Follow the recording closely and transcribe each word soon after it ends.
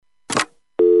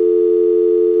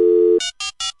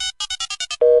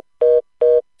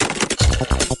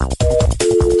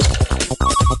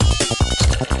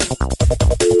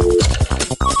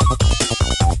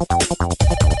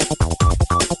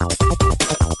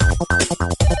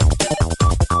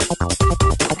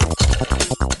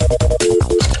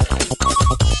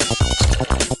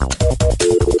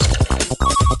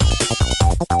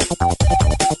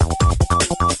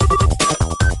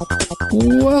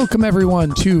Welcome,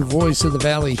 everyone, to Voice of the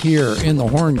Valley here in the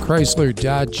Horn Chrysler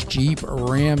Dodge Jeep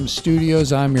Ram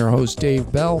Studios. I'm your host, Dave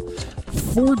Bell.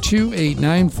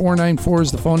 428-9494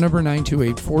 is the phone number,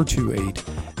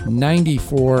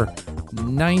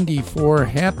 928-428-9494.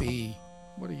 Happy,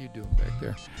 what are you doing back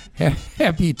there?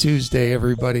 Happy Tuesday,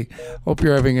 everybody. Hope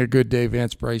you're having a good day.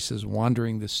 Vance Bryce is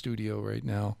wandering the studio right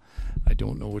now. I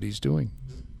don't know what he's doing.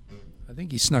 I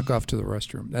think he snuck off to the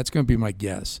restroom. That's going to be my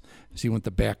guess, as he went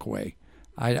the back way.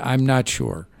 I'm not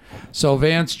sure. So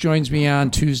Vance joins me on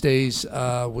Tuesdays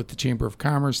with the Chamber of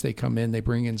Commerce. They come in, they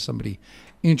bring in somebody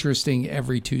interesting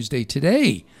every Tuesday.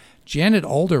 Today, Janet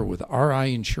Alder with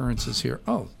RI Insurance is here.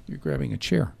 Oh, you're grabbing a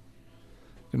chair.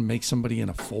 Going to make somebody in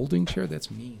a folding chair?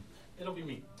 That's mean. It'll be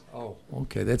me. Oh,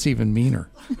 okay. That's even meaner.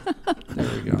 There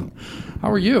we go. How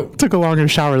are you? Took a longer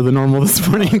shower than normal this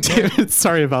morning, David.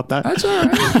 Sorry about that. That's all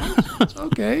right. It's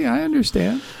okay. I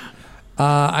understand.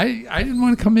 I didn't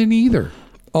want to come in either.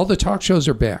 All the talk shows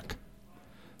are back.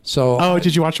 So.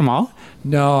 Did you watch them all?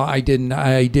 No, I didn't.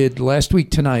 I did Last Week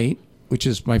Tonight, which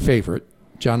is my favorite.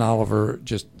 John Oliver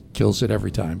just kills it every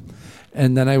time.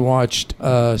 And then I watched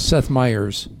Seth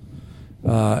Meyers,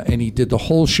 and he did the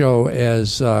whole show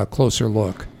as Closer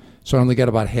Look. So I only got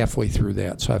about halfway through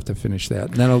that, so I have to finish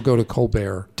that. And then I'll go to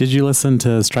Colbert. Did you listen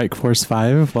to Strike Force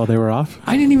 5 while they were off?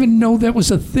 I didn't even know that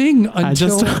was a thing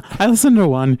until... I listened to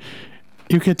one.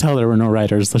 You could tell there were no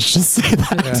writers. Let's just say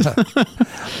that.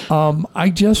 Yeah. I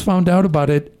just found out about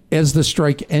it as the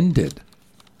strike ended.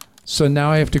 So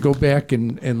now I have to go back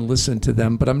and listen to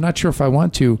them. But I'm not sure if I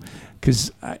want to,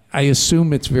 because I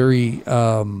assume it's very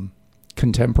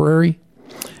contemporary.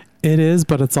 It is,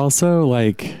 but it's also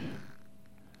like...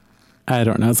 I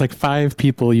don't know. It's like 5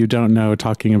 people you don't know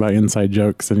talking about inside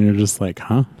jokes, and you're just like,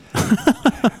 huh?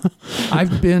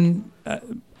 I've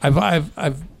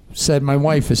said my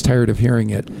wife is tired of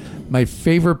hearing it. My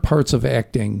favorite parts of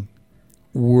acting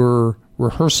were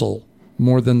rehearsal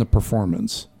more than the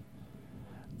performance,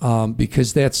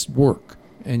 because that's work,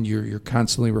 and you're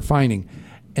constantly refining,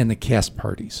 and the cast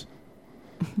parties.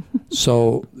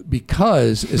 So,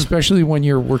 because especially when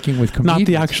you're working with comedians, not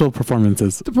the actual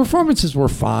performances. The performances were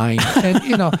fine,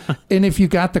 and and if you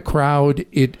got the crowd,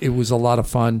 it was a lot of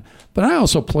fun. But I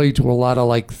also played to a lot of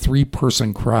like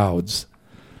 3-person crowds,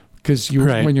 because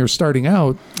when you're starting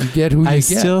out, you get who you get. I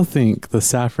still think the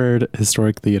Safford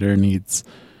Historic Theater needs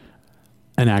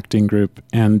an acting group,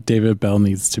 and David Bell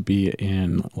needs to be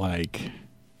in like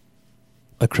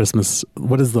a Christmas,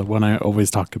 what is the one I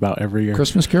always talk about every year?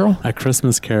 Christmas Carol? A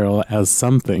Christmas Carol as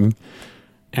something.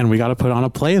 And we got to put on a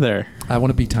play there. I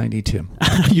want to be Tiny Tim.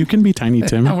 You can be Tiny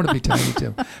Tim. I want to be Tiny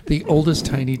Tim. The oldest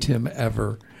Tiny Tim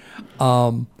ever.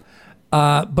 But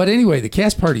anyway, the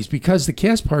cast parties, because the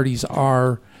cast parties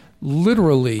are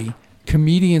literally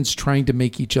comedians trying to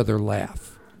make each other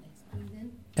laugh.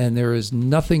 And there is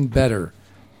nothing better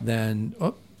than...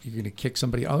 You're going to kick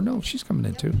somebody. Oh, no, she's coming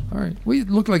in, too. All right. Well,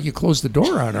 it looked like you closed the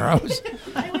door on her. I would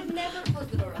never close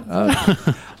the door on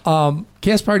her.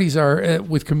 Cast parties are,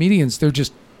 with comedians, they're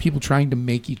just people trying to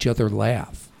make each other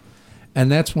laugh.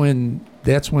 And that's when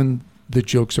the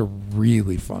jokes are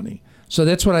really funny. So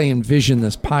that's what I envision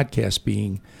this podcast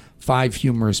being, 5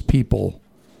 humorous people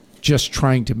just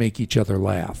trying to make each other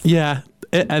laugh. Yeah.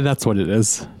 And that's what it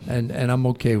is, and I'm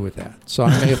okay with that. So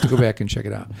I may have to go back and check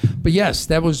it out. But yes,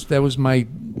 that was my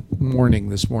morning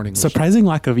this morning. Surprising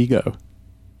lack of ego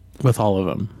with all of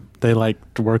them. They like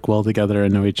to work well together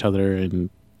and know each other in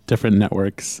different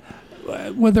networks.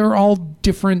 Well, they're all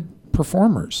different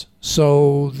performers.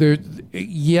 So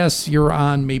yes, you're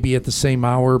on maybe at the same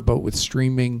hour, but with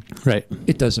streaming, right?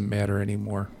 It doesn't matter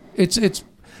anymore. It's.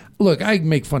 Look, I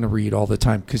make fun of Reed all the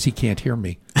time because he can't hear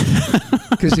me.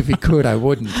 Because if he could, I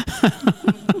wouldn't.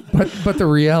 But the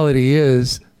reality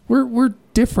is, we're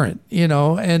different,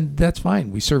 and that's fine.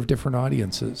 We serve different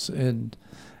audiences, and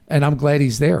I'm glad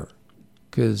he's there,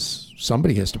 because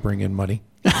somebody has to bring in money.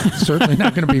 It's certainly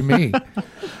not going to be me.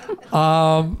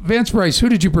 Vance Bryce, who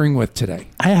did you bring with today?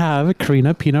 I have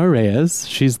Karina Pino Reyes.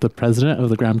 She's the president of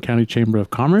the Graham County Chamber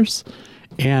of Commerce,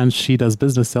 and she does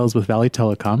business sales with Valley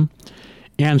Telecom.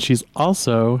 And she's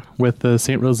also with the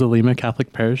St. Rosa Lima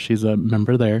Catholic Parish. She's a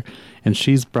member there. And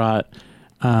she's brought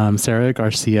Sarah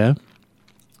Garcia.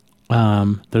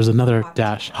 There's another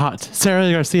Hot.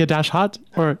 Sarah Garcia Hot?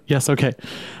 Or, yes, okay.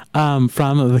 From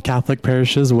the Catholic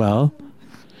Parish as well.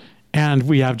 And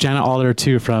we have Janet Alder,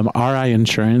 too, from RI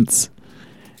Insurance.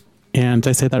 And did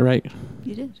I say that right?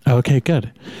 You did. Okay,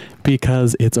 good.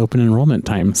 Because it's open enrollment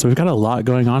time. So we've got a lot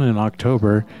going on in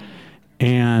October.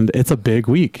 And it's a big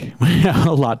week. We have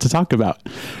a lot to talk about.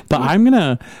 But I'm going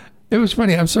to It was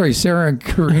funny. I'm sorry, Sarah and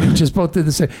Karina just both did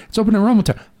the same. It's open enrollment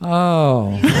time.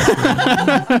 Oh,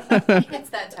 It's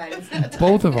that time.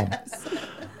 both of them.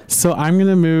 So I'm going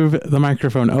to move the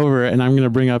microphone over and I'm going to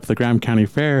bring up the Graham County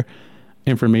Fair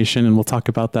information and we'll talk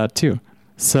about that too.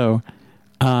 So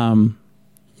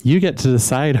you get to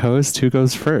decide, host, who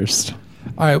goes first.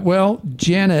 All right. Well,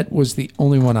 Janet was the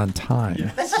only one on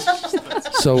time,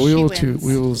 so we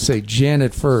will say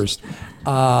Janet first.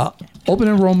 Open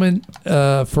enrollment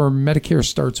for Medicare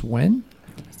starts when?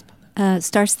 It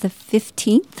starts the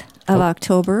 15th of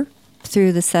October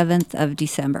through the 7th of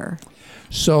December.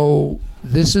 So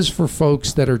this is for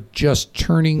folks that are just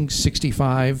turning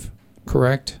 65,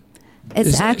 correct?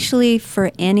 It's actually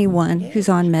for anyone who's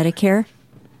on Medicare.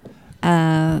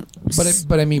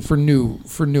 But I mean for new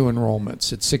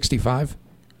enrollments, it's 65.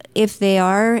 If they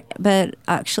are, but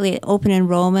actually open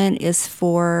enrollment is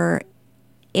for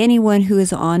anyone who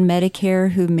is on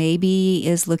Medicare who maybe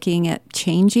is looking at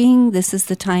changing. This is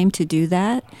the time to do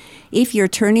that. If you're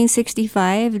turning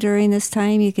 65 during this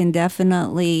time, you can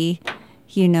definitely,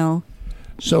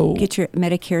 So get your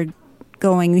Medicare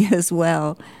going as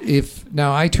well. if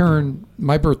now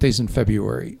my birthday's in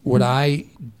February, would I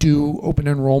do open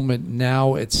enrollment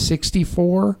now at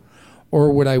 64,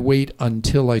 or would I wait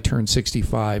until I turn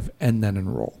 65 and then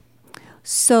enroll?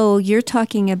 So you're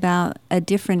talking about a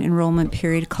different enrollment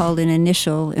period called an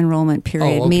initial enrollment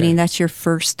period, okay. meaning that's your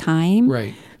first time.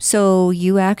 Right. So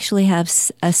you actually have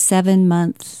a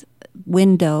 7-month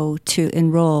window to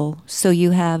enroll. So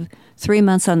you have 3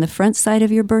 months on the front side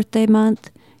of your birthday month,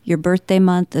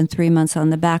 and 3 months on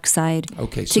the back side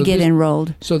Okay. to get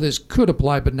enrolled. So this could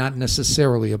apply, but not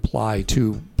necessarily apply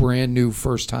to brand new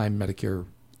first-time Medicare.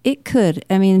 It could.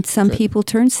 I mean, some Good. people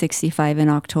turn 65 in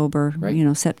October,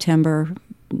 Right. September,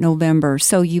 November.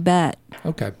 So you bet.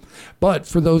 Okay. But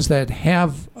for those that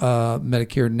have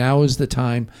Medicare, now is the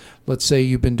time. Let's say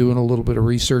you've been doing a little bit of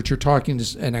research. You're talking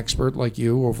to an expert like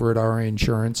you over at RA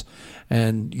Insurance,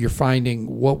 and you're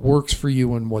finding what works for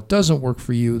you and what doesn't work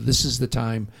for you. This is the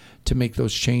time to make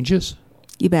those changes.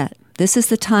 You bet. This is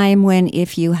the time when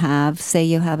if you have, say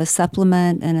you have a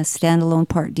supplement and a standalone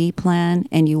Part D plan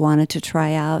and you wanted to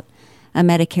try out a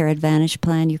Medicare Advantage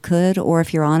plan, you could. Or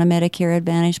if you're on a Medicare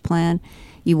Advantage plan,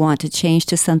 you want to change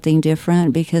to something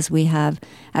different because we have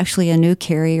actually a new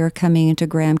carrier coming into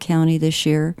Graham County this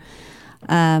year.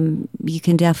 You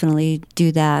can definitely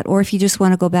do that. Or if you just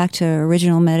want to go back to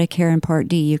original Medicare and Part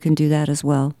D, you can do that as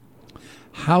well.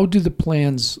 How do the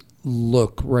plans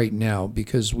look right now?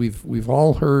 Because we've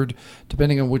all heard,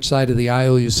 depending on which side of the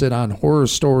aisle you sit on, horror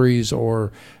stories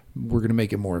or we're going to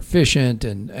make it more efficient,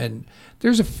 and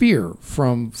there's a fear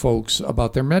from folks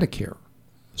about their Medicare.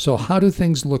 So how do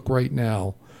things look right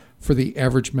now for the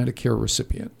average Medicare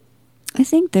recipient? I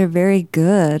think they're very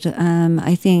good.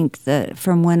 I think that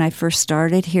from when I first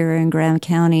started here in Graham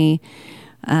County,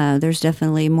 there's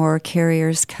definitely more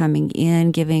carriers coming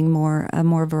in, giving a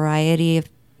more variety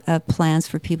of plans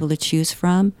for people to choose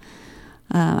from.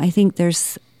 I think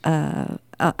there's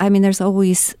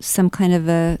always some kind of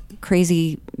a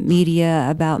crazy media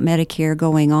about Medicare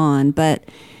going on, but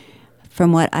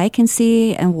from what I can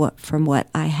see and from what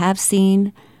I have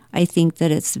seen, I think that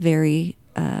it's a very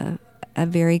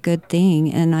good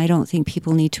thing, and I don't think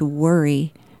people need to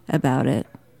worry about it.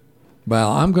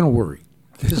 Well, I'm going to worry.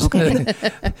 Okay.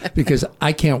 Because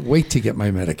I can't wait to get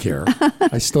my Medicare.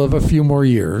 I still have a few more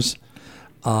years,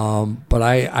 but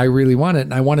I really want it,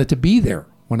 and I want it to be there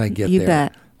when I get You there.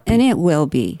 bet. And it will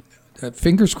be.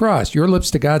 Fingers crossed. Your lips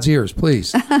to God's ears,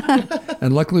 please.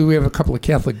 And luckily we have a couple of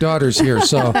Catholic daughters here,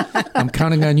 so I'm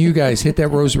counting on you guys. Hit that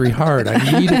rosary hard.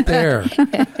 I need it there.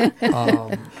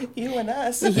 You and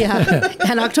us. Yeah.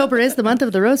 And October is the month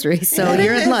of the rosary, so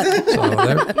you're in luck.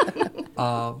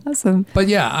 Awesome. But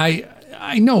yeah,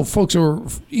 I know folks are,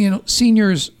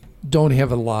 seniors don't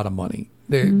have a lot of money.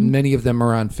 Many of them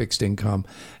are on fixed income,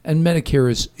 and Medicare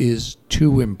is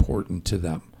too important to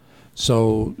them.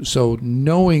 So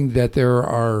knowing that there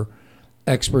are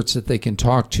experts that they can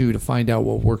talk to find out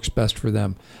what works best for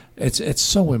them, it's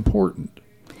so important.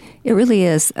 It really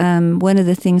is. One of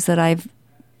the things that I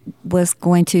was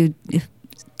going to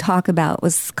talk about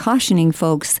was cautioning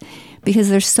folks, because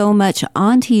there's so much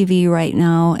on TV right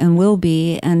now and will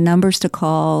be, and numbers to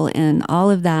call and all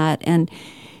of that, and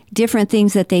different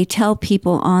things that they tell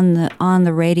people on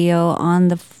the radio, on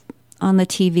the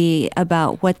TV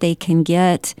about what they can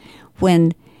get,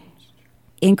 when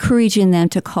encouraging them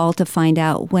to call to find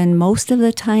out, when most of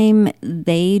the time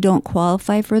they don't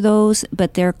qualify for those,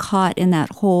 but they're caught in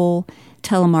that whole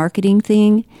telemarketing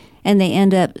thing, and they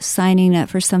end up signing up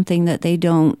for something that they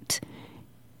don't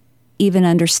even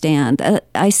understand.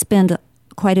 I spend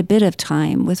quite a bit of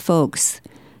time with folks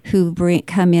who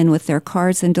come in with their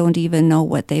cards and don't even know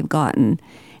what they've gotten.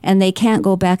 And they can't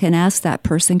go back and ask that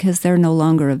person because they're no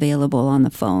longer available on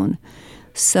the phone.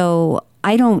 So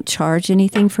I don't charge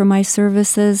anything for my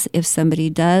services. If somebody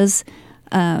does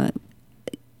buy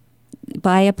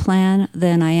a plan,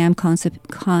 then I am compensated.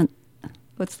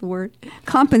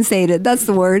 That's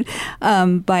the word,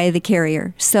 by the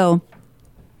carrier. So,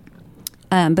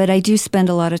 but I do spend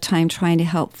a lot of time trying to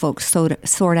help folks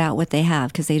sort out what they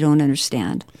have because they don't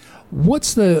understand.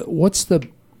 What's the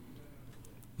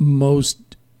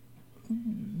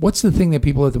thing that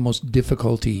people have the most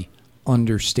difficulty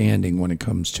understanding when it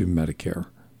comes to Medicare?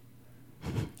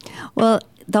 Well,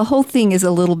 the whole thing is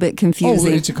a little bit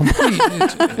confusing. Oh, it's a complete.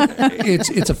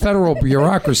 It's a federal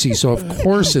bureaucracy, so of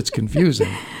course it's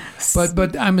confusing.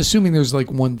 But I'm assuming there's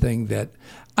like one thing that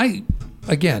I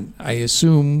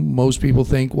assume most people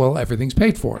think, well, everything's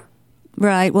paid for.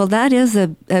 Right. Well, that is a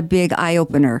big eye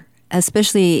opener,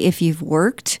 especially if you've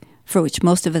worked, for which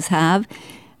most of us have,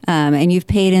 and you've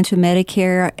paid into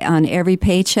Medicare on every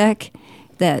paycheck.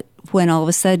 That when all of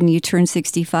a sudden you turn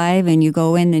 65 and you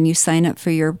go in and you sign up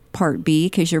for your Part B,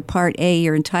 because your Part A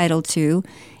you're entitled to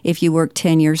if you work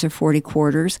 10 years or 40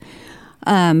 quarters.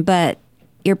 But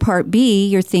your Part B,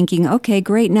 you're thinking, okay,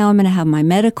 great, now I'm going to have my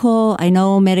medical. I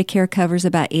know Medicare covers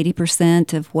about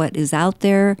 80% of what is out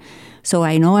there, so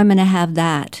I know I'm going to have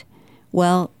that.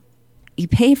 Well, you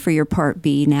pay for your Part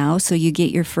B now, so you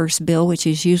get your first bill, which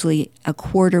is usually a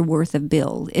quarter worth of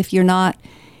bill. If you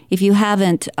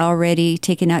haven't already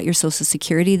taken out your Social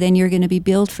Security, then you're going to be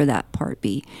billed for that Part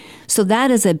B. So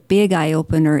that is a big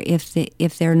eye-opener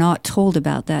if they're not told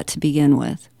about that to begin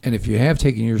with. And if you have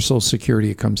taken your Social Security,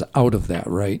 it comes out of that,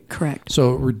 right? Correct.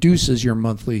 So it reduces your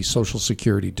monthly Social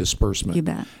Security disbursement. You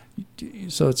bet.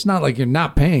 So it's not like you're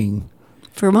not paying.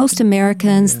 For most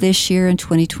Americans this year in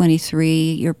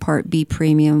 2023, your Part B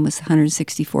premium was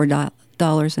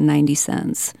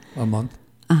 $164.90. A month?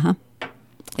 Uh-huh.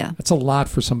 Yeah. That's a lot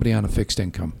for somebody on a fixed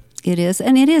income. It is.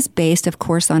 And it is based, of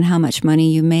course, on how much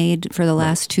money you made for the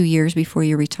last 2 years before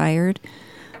you retired.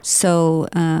 So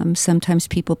sometimes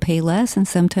people pay less and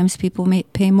sometimes people may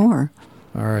pay more.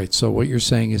 All right. So what you're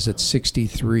saying is at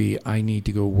 63, I need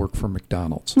to go work for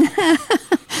McDonald's.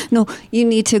 No, you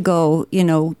need to go,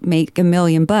 make $1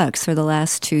 million for the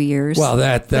last 2 years. Well,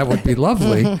 that would be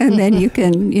lovely. And then you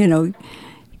can,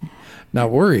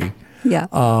 Not worry. Yeah.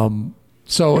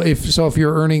 So if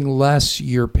you're earning less,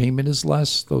 your payment is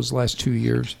less those last 2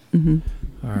 years. Mm-hmm.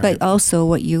 All right. But also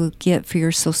what you get for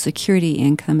your Social Security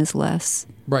income is less.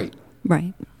 Right.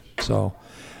 Right. So,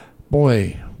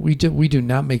 boy, we do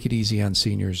not make it easy on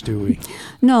seniors, do we?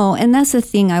 No, and that's the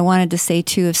thing I wanted to say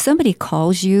too. If somebody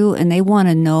calls you and they want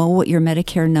to know what your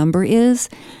Medicare number is,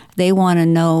 they want to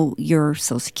know your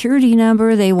Social Security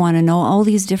number, they want to know all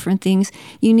these different things,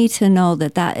 you need to know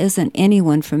that isn't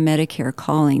anyone from Medicare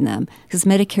calling them, because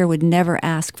Medicare would never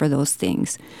ask for those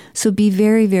things. So be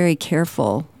very, very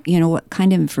careful, what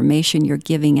kind of information you're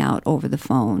giving out over the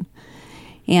phone.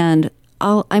 And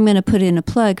I'm going to put in a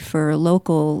plug for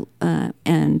local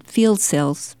and field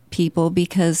sales people,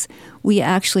 because we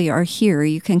actually are here.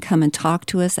 You can come and talk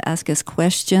to us, ask us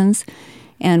questions.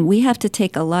 And we have to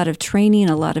take a lot of training,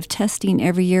 a lot of testing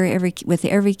every year, with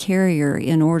every carrier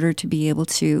in order to be able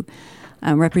to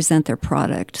represent their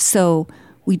product. So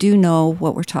we do know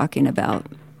what we're talking about.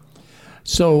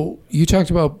 So you talked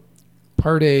about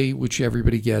Part A, which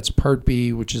everybody gets, Part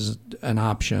B, which is an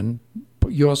option.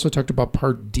 You also talked about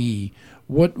Part D.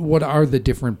 What are the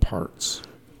different parts?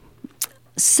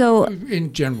 So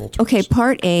in general terms. Okay,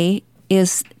 Part A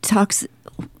talks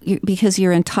because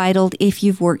you're entitled, if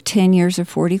you've worked 10 years or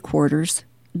 40 quarters,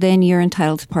 then you're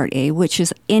entitled to Part A, which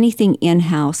is anything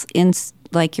in-house,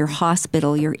 like your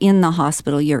hospital, you're in the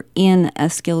hospital, you're in a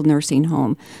skilled nursing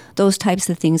home. Those types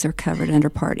of things are covered under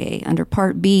Part A. Under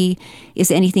Part B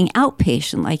is anything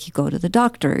outpatient, like you go to the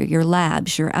doctor, your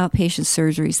labs, your outpatient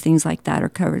surgeries, things like that are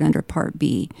covered under Part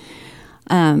B.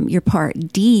 Your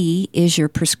Part D is your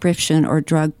prescription or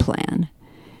drug plan.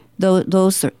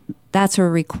 That's a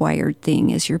required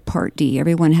thing, is your Part D.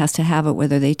 Everyone has to have it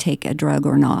whether they take a drug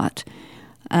or not.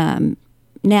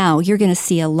 Now, you're going to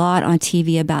see a lot on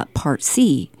TV about Part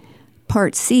C.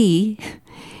 Part C,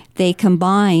 they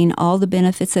combine all the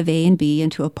benefits of A and B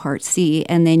into a Part C,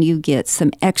 and then you get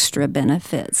some extra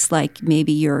benefits, like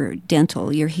maybe your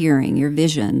dental, your hearing, your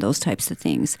vision, those types of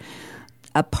things.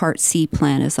 A Part C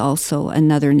plan is also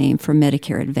another name for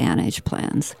Medicare Advantage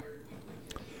plans.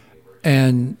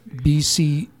 And B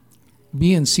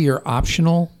and C are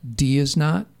optional. D is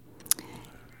not?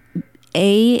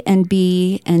 A and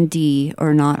B and D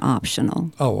are not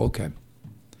optional. Oh, okay.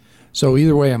 So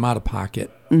either way, I'm out of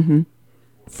pocket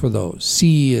for those.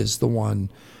 C is the one.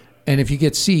 And if you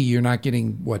get C, you're not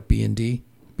getting, what, B and D?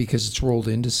 Because it's rolled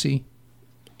into C?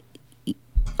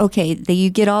 Okay, you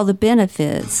get all the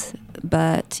benefits,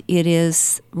 but it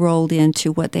is rolled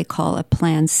into what they call a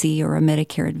Plan C or a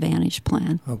Medicare Advantage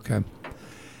plan. Okay.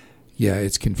 Yeah,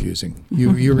 it's confusing.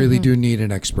 You really do need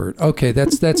an expert. Okay,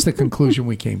 that's the conclusion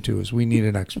we came to, is we need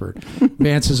an expert.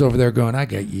 Vance is over there going, I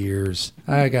got years.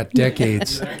 I got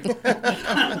decades.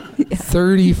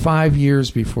 35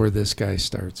 years before this guy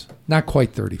starts. Not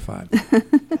quite 35. I think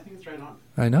it's right on.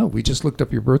 I know. We just looked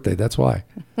up your birthday. That's why.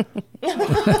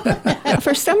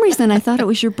 For some reason, I thought it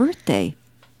was your birthday.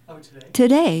 Oh, today?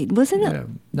 Today, wasn't it? Yeah.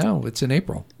 No, it's in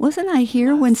April. Wasn't I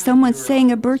here when someone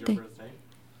sang a birthday?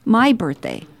 My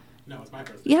birthday. No, it's my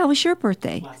birthday. Yeah, it was your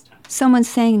birthday. Last time. Someone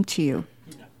sang to you.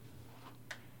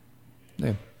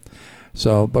 Yeah.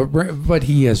 So, but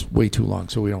he has way too long,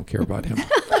 so we don't care about him.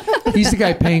 He's the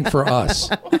guy paying for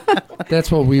us.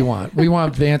 That's what we want. We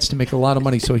want Vance to make a lot of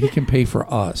money so he can pay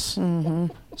for us. Mm-hmm.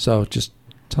 So just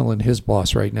telling his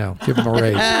boss right now, give him a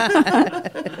raise.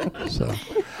 So,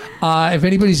 if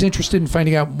anybody's interested in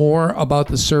finding out more about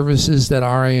the services that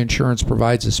RA Insurance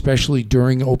provides, especially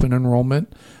during open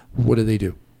enrollment, what do they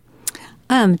do?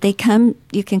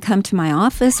 You can come to my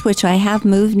office, which I have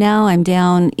moved now. I'm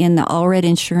down in the Allred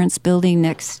Insurance building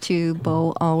next to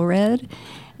Bo Allred.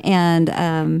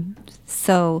 And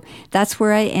so that's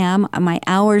where I am. My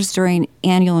hours during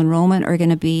annual enrollment are going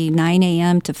to be 9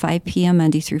 a.m. to 5 p.m.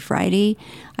 Monday through Friday.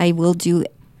 I will do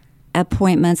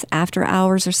appointments after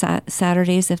hours or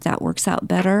Saturdays if that works out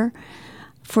better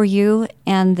for you.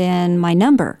 And then my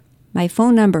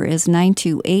phone number is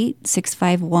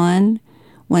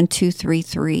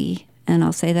 928-651-1233. And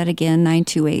I'll say that again,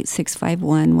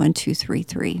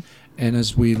 928-651-1233. And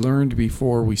as we learned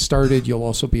before we started, you'll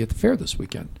also be at the fair this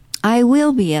weekend. I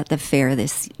will be at the fair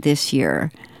this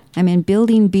year. I'm in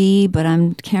Building B, but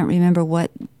I can't remember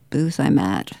what booth I'm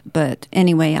at. But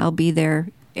anyway, I'll be there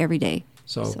every day.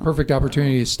 So perfect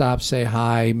opportunity to stop, say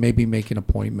hi, maybe make an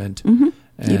appointment, You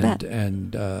bet.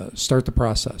 and start the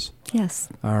process. Yes.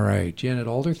 All right, Janet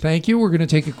Alder, thank you. We're going to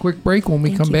take a quick break. When we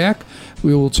Thank come you. back,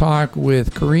 we will talk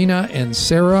with Karina and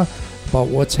Sarah about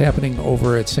what's happening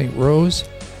over at St. Rose,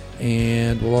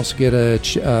 and we'll also get a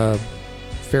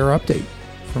fair update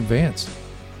from Vance.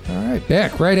 All right,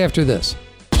 back right after this.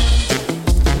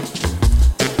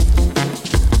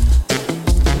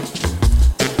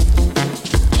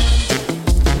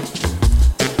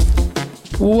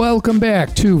 Welcome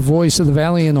back to Voice of the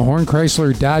Valley in the Horn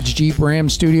Chrysler Dodge Jeep Ram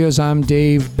Studios. I'm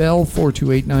Dave Bell.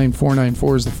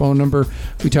 428-9494 is the phone number.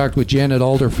 We talked with Janet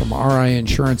Alder from RI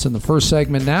Insurance in the first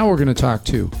segment. Now we're going to talk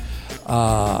to,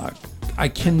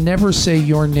 I can never say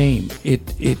your name.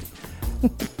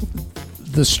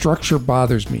 The structure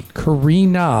bothers me.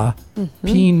 Karina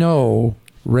Pino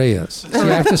Reyes. See, I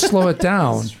have to slow it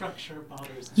down.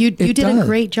 You did does. a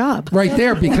great job. Right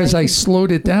there, because I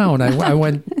slowed it down. I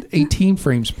went 18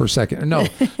 frames per second. No,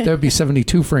 that would be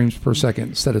 72 frames per second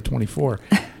instead of 24.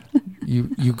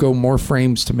 You go more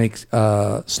frames to make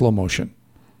slow motion.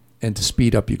 And to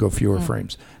speed up, you go fewer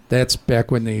frames. That's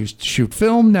back when they used to shoot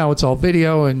film. Now it's all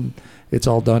video, and it's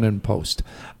all done in post.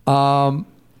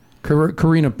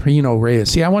 Karina Pino Reyes.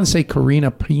 See, I want to say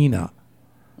Karina Pina.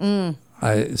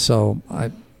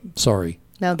 Sorry.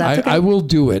 No, that's okay. I will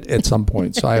do it at some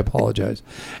point, so I apologize.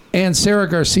 And Sarah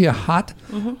Garcia Hott,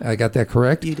 I got that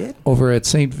correct? You did. Over at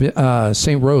St.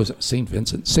 Rose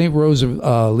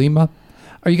of Lima.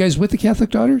 Are you guys with the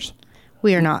Catholic Daughters?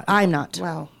 We are not. I'm not.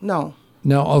 Wow. No.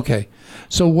 No? Okay.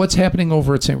 So what's happening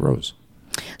over at St. Rose?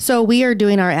 So we are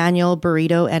doing our annual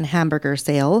burrito and hamburger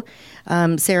sale.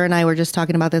 Sarah and I were just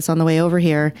talking about this on the way over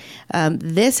here.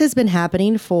 This has been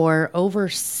happening for over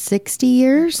 60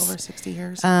 years. Over 60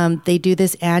 years. They do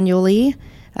this annually.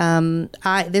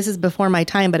 This is before my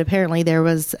time, but apparently there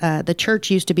was the church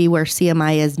used to be where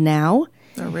CMI is now.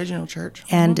 The original church.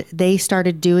 And they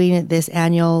started doing this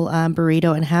annual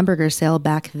burrito and hamburger sale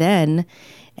back then.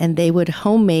 And they would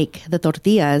home make the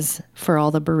tortillas for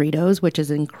all the burritos, which is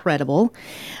incredible.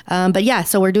 But yeah,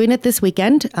 so we're doing it this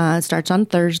weekend. It starts on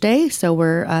Thursday. So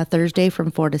we're Thursday from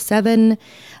 4 to 7,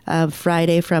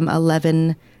 Friday from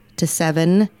 11 to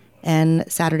 7,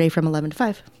 and Saturday from 11 to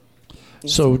 5.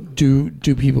 So do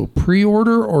people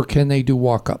pre-order, or can they do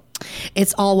walk-up?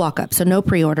 It's all walk-up, so no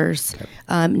pre-orders. Okay.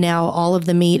 Now, all of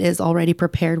the meat is already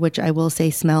prepared, which I will say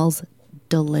smells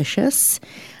delicious.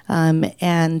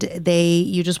 And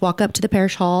you just walk up to the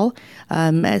parish hall.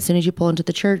 As soon as you pull into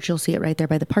the church, you'll see it right there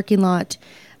by the parking lot.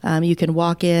 You can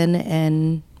walk in,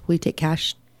 and we take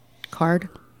cash card.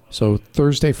 So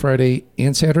Thursday, Friday,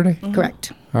 and Saturday?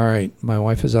 Correct. All right. My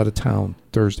wife is out of town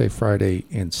Thursday, Friday,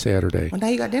 and Saturday. Well, now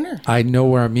you got dinner. I know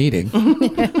where I'm eating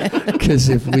because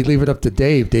if we leave it up to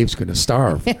Dave, Dave's going to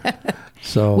starve.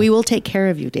 So We will take care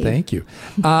of you, Dave. thank you.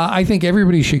 I think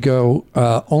everybody should go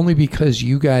only because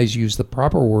you guys use the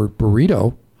proper word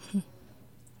burrito,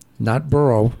 not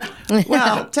burro.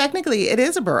 Well, technically, it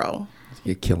is a burro.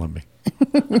 You're killing me.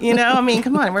 You know, I mean,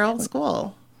 come on, we're old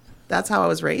school. That's how I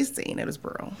was raised seeing it as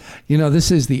burro. You know,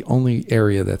 this is the only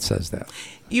area that says that.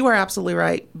 You are absolutely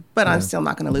right, but I'm still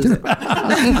not going to lose it.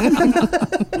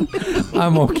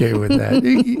 I'm okay with that.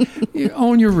 You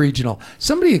own your regional.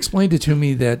 Somebody explained it to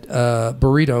me that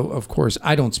burrito, of course,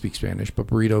 I don't speak Spanish, but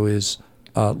burrito is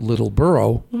little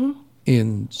burro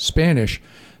in Spanish.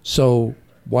 So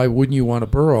why wouldn't you want a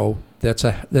burro? That's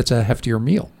a heftier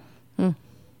meal.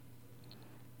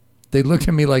 They looked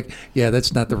at me like, yeah,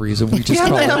 that's not the reason. We just Yeah,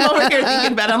 call I'm it. over here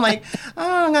thinking about it. I'm like, oh,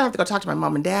 I'm going to have to go talk to my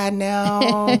mom and dad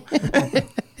now.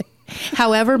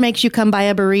 However makes you come buy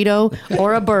a burrito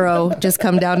or a burro, just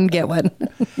come down and get one.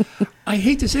 I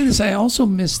hate to say this. I also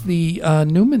missed the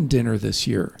Newman dinner this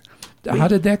year. How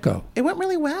did that go? It went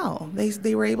really well.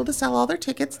 They were able to sell all their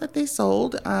tickets that they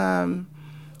sold. We it bought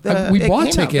came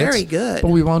out tickets, very good. but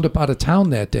we wound up out of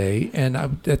town that day, and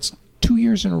that's 2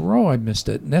 years in a row I missed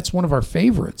it, and that's one of our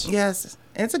favorites. Yes,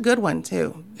 and it's a good one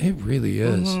too. It really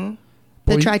is. The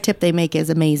Boy, tri-tip they make is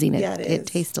amazing. Yeah, it It is.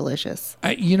 tastes delicious.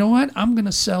 You know what? I'm going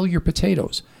to sell your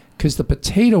potatoes because the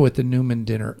potato at the Newman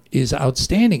dinner is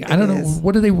outstanding. I don't know. is.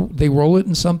 What do they roll it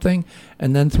in something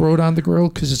and then throw it on the grill?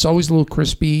 Because it's always a little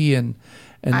crispy and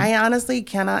I honestly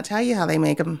cannot tell you how they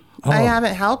make them. I Oh.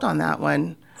 haven't helped on that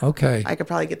one. okay. I could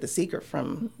probably get the secret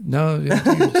from No,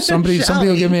 somebody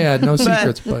will give me no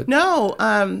secrets, but no.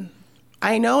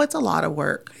 I know it's a lot of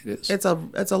work. It is. It's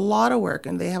a lot of work,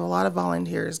 and they have a lot of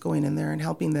volunteers going in there and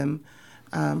helping them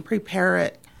prepare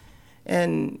it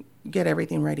and get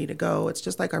everything ready to go. It's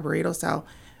just like our burrito style.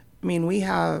 I mean, we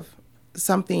have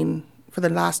something for the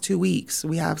last 2 weeks.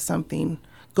 We have something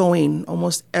going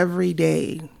almost every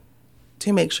day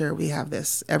to make sure we have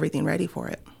everything ready for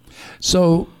it.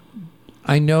 So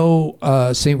I know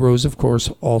St. Rose, of course,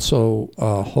 also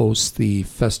hosts the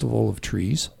Festival of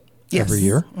Trees every Yes.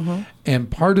 year. And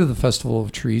part of the Festival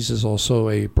of Trees is also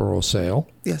a burro sale.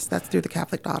 Yes, that's through the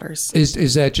Catholic Daughters.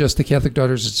 Is that just the Catholic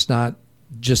Daughters? It's not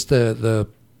just the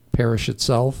parish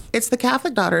itself? It's the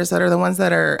Catholic Daughters that are the ones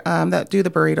that are that do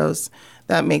the burritos,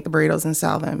 that make the burritos and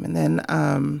sell them, and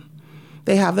then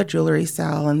they have their jewelry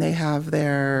sale, and they have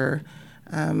their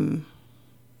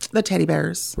the teddy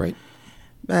bears. Right.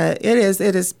 But it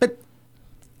is, but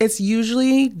it's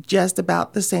usually just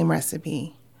about the same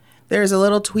recipe. There's a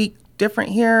little tweak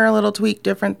different here, a little tweak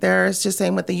different there. It's just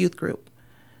same with the youth group.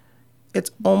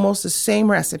 It's almost the same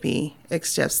recipe.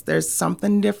 It's just there's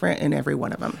something different in every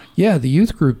one of them. Yeah, the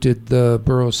youth group did the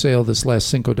burro sale this last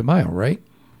Cinco de Mayo, right?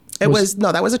 That was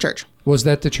a church. Was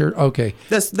that the church? Okay.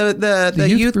 The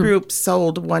youth youth group- group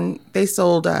sold one. They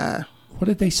sold What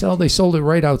did they sell? They sold it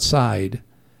right outside.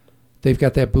 They've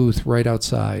got that booth right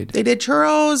outside. they did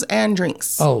churros and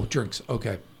drinks. Oh, drinks.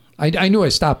 Okay. I knew I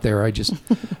stopped there. I just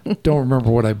don't remember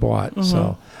what I bought.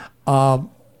 So,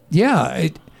 yeah.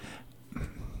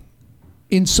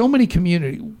 In so many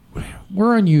communities,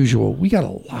 we're unusual. We got a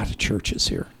lot of churches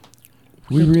here.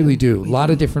 We really do. A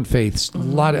lot of different faiths. A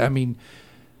lot of, I mean,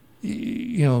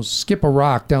 skip a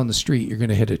rock down the street, you're going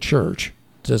to hit a church.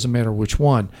 Doesn't matter which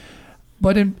one.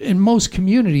 But in most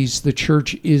communities, the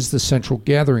church is the central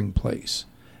gathering place.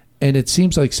 And it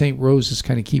seems like St. Rose is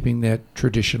kind of keeping that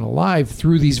tradition alive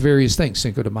through these various things.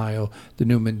 Cinco de Mayo, the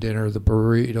Newman dinner, the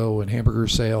burrito and hamburger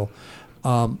sale,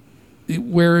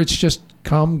 where it's just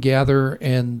come, gather,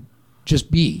 and just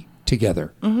be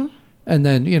together. And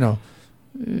then,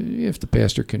 if the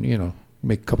pastor can,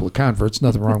 make a couple of converts,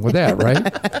 nothing wrong with that, right?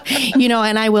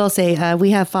 And I will say,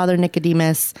 we have Father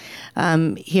Nicodemus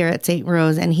here at St.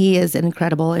 Rose, and he is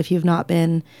incredible. If you've not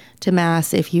been to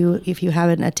Mass, if you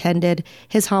haven't attended,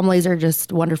 his homilies are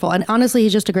just wonderful. And honestly,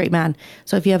 he's just a great man.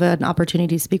 So if you have an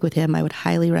opportunity to speak with him, I would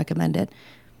highly recommend it.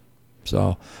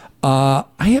 So I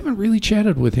haven't really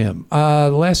chatted with him. The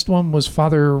last one was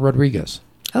Father Rodriguez.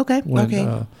 Okay.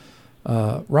 When,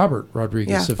 Robert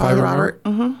Rodriguez, Yeah, if I Father remember,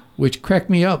 Robert. which cracked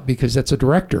me up because that's a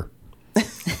director.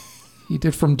 He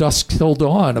did From Dusk Till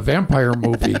Dawn, a vampire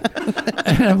movie.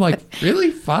 And I'm like, really?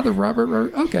 Father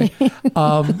Robert? Okay.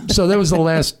 So that was the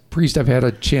last priest I've had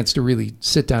a chance to really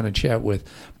sit down and chat with.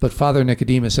 But Father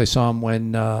Nicodemus, I saw him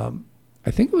when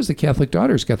I think it was the Catholic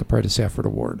Daughters got the Pride of Safford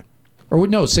Award. Or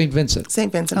no, St. Vincent.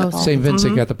 St. Vincent de Paul. St.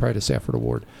 Vincent got the Pride of Safford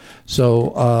Award.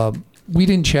 So we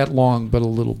didn't chat long, but a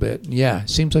little bit. Yeah,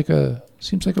 seems like a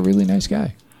really nice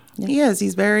guy. He is.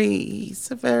 He's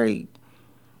a very,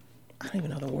 I don't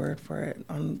even know the word for it,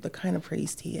 on the kind of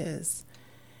priest he is.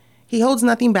 He holds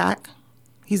nothing back.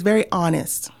 He's very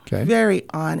honest. Okay. Very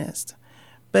honest.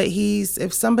 But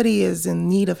if somebody is in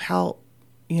need of help,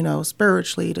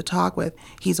 spiritually to talk with,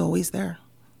 he's always there.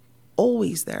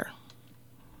 Always there.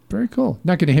 Very cool.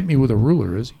 Not going to hit me with a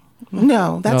ruler, is he?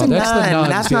 No, that's No, a that's the nun. nuns,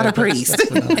 That's yeah, not a that's- priest.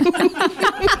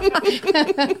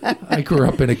 I grew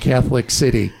up in a Catholic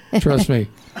city. Trust me.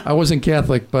 I wasn't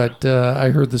Catholic, but I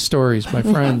heard the stories. My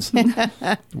friends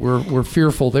were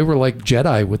fearful. They were like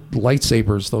Jedi with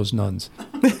lightsabers, those nuns.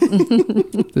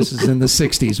 This is in the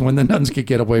 60s when the nuns could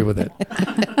get away with it.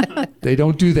 They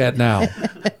don't do that now.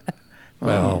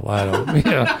 Well, I don't.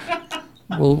 Yeah.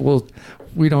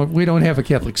 We don't have a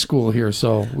Catholic school here,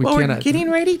 so we Well, cannot. we're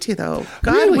getting ready to, though.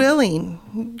 Really?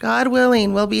 God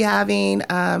willing, we'll be having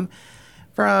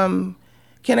from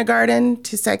kindergarten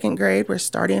to second grade. We're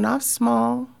starting off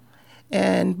small,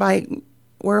 and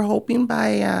we're hoping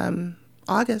by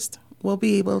August we'll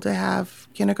be able to have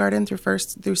kindergarten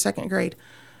through second grade,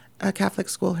 a Catholic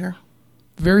school here.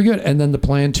 Very good. And then the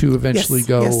plan to eventually Yes.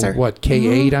 go, Yes, sir. what,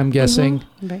 K-8, I'm guessing?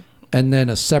 Right. And then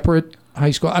a separate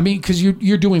high school? I mean, because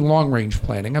you're doing long-range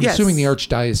planning. I'm Yes. assuming the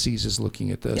Archdiocese is looking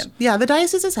at this. Yeah, the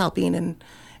diocese is helping,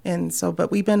 and so,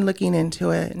 but we've been looking into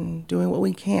it and doing what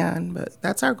we can, but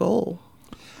that's our goal.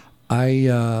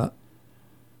 I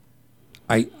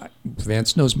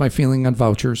Vance knows my feeling on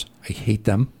vouchers. I hate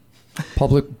them.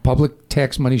 Public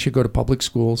tax money should go to public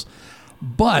schools.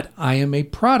 But I am a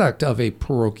product of a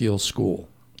parochial school,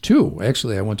 too.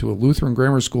 Actually, I went to a Lutheran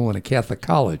grammar school and a Catholic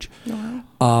college.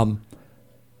 I'm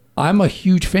a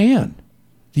huge fan.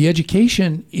 The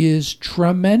education is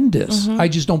tremendous. I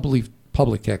just don't believe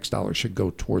public tax dollars should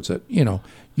go towards it.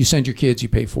 You send your kids, you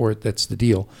pay for it, that's the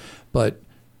deal. But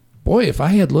boy, if I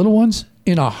had little ones,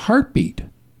 in a heartbeat,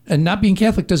 and not being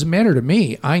Catholic doesn't matter to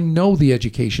me, I know the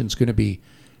education's going to be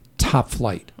top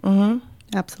flight.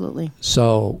 Absolutely.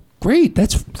 So great.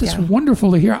 That's Yeah.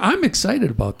 wonderful to hear. I'm excited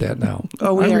about that now.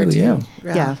 Oh, we I are really too. am.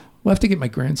 Yeah. We'll have to get my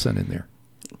grandson in there.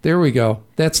 There we go.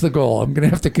 That's the goal. I'm going to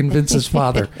have to convince his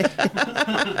father.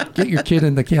 Get your kid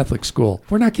in the Catholic school.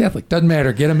 We're not Catholic. Doesn't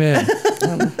matter. Get him in.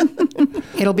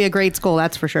 It'll be a great school,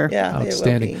 that's for sure. Yeah,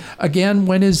 Outstanding. It will Again,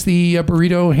 when is the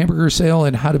burrito hamburger sale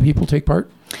and how do people take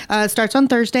part? It starts on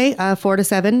Thursday, 4 to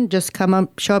 7. Just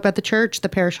show up at the church, the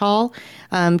parish hall,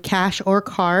 cash or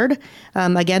card.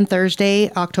 Again,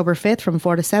 Thursday, October 5th from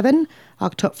 4 to 7.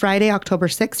 Friday, October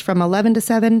 6th from 11 to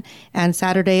 7. And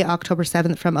Saturday, October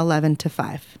 7th from 11 to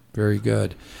 5. Very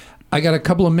good. I got a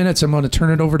couple of minutes. I'm going to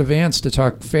turn it over to Vance to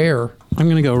talk fair. I'm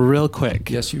going to go real quick.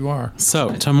 Yes, you are.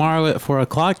 So tomorrow at 4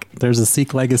 o'clock, there's a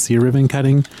Sikh Legacy ribbon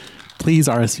cutting. Please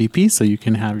RSVP so you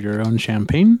can have your own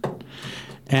champagne.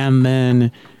 And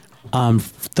then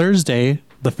Thursday,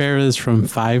 the fair is from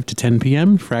 5 to 10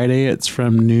 p.m. Friday, it's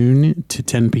from noon to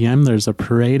 10 p.m. There's a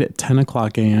parade at 10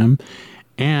 o'clock a.m.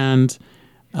 And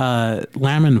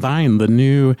Lamb and Vine, the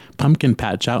new pumpkin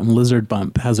patch out in Lizard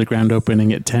Bump, has a grand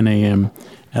opening at 10 a.m.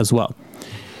 as well.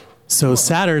 So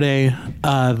Saturday,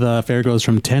 the fair goes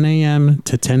from 10 a.m.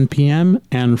 to 10 p.m.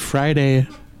 and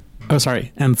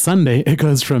and Sunday it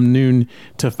goes from noon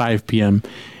to 5 p.m.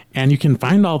 And you can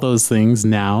find all those things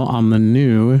now on the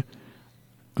new,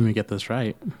 let me get this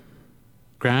right,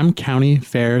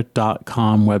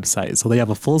 GrahamCountyFair.com website. So they have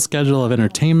a full schedule of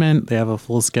entertainment. They have a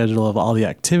full schedule of all the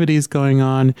activities going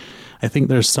on. I think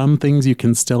there's some things you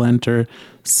can still enter.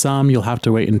 Some you'll have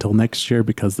to wait until next year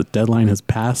because the deadline has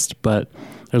passed, but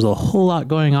there's a whole lot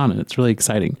going on and it's really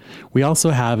exciting. We also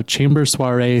have a chamber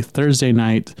soiree Thursday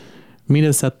night. Meet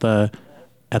us at the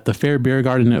Fair Beer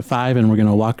Garden at 5, and we're going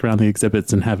to walk around the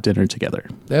exhibits and have dinner together.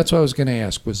 That's what I was going to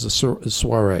ask, was the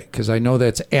soiree, because I know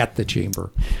that's at the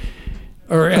chamber.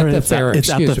 Or at the fair. It's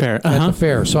at the fair. At the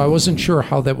fair. So I wasn't sure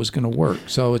how that was going to work.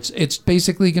 So it's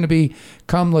basically going to be,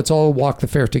 come, let's all walk the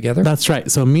fair together. That's right.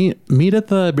 So meet at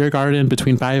the beer garden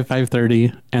between 5 and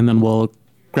 5:30, and then we'll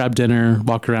grab dinner,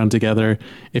 walk around together.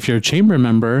 If you're a chamber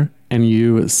member and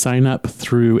you sign up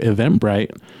through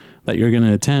Eventbrite that you're going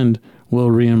to attend,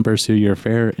 we'll reimburse you your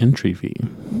fair entry fee.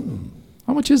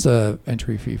 How much is a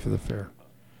entry fee for the fair?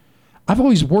 I've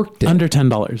always worked it. Under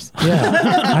 $10. Yeah.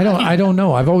 I don't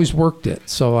know. I've always worked it,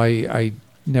 so I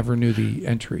never knew the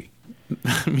entry.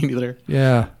 Me neither.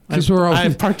 Yeah. Because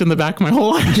I've parked in the back my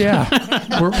whole life. yeah.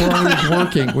 We're always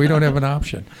working. We don't have an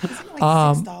option. Like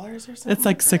 $6 or something. It's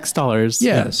like $6.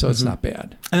 Yeah, so it's not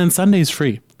bad. And then Sunday's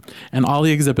free. And all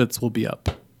the exhibits will be up.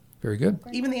 Very good.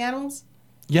 Even the animals?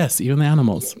 Yes, even the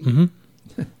animals. Mm-hmm.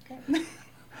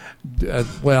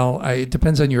 It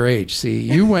depends on your age. See,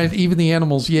 you went even the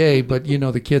animals, yay, but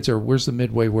the kids are, where's the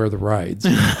midway, where are the rides?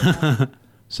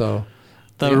 So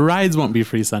The rides won't be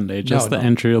free Sunday, just the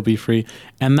entry will be free.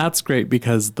 And that's great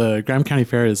because the Graham County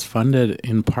Fair is funded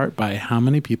in part by how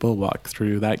many people walk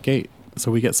through that gate.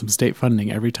 So we get some state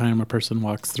funding every time a person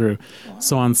walks through. Wow.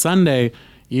 So on Sunday,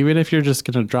 even if you're just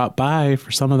going to drop by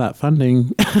for some of that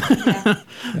funding,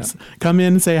 come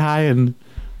in, say hi, and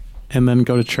then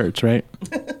go to church, right?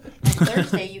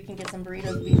 Thursday, you can get some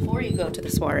burritos before you go to the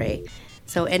soiree.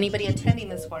 So anybody attending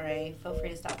the soiree, feel free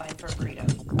to stop by for a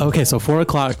burrito. Okay, so 4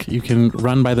 o'clock, you can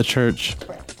run by the church.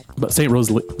 Correct. But St. Rose,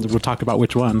 we'll talk about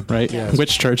which one, right? Yes.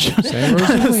 Which church? St.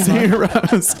 Rose. St.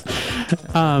 Rose.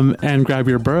 And grab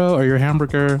your burro or your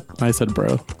hamburger. I said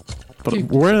burro. But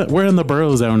we're in the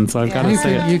burro zone, so I've got to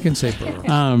say it. You can say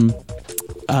burro.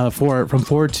 From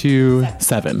 4 to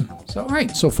 7. So, all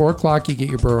right. So 4 o'clock, you get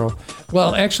your burro.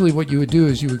 Well, actually, what you would do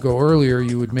is you would go earlier.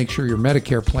 You would make sure your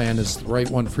Medicare plan is the right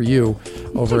one for you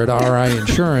over at RI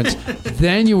Insurance.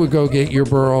 Then you would go get your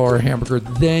burro or hamburger.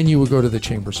 Then you would go to the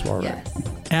Chamber Soiree. Yes.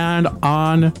 And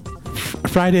on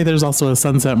Friday, there's also a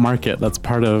Sunset Market that's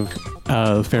part of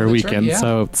Fair Weekend. Right, yeah.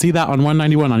 So see that on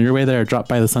 191 on your way there. Drop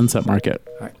by the Sunset Market.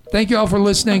 All right. Thank you all for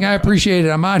listening. I appreciate it.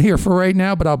 I'm out here for right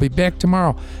now, but I'll be back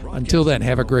tomorrow. Until then,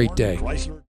 have a great day.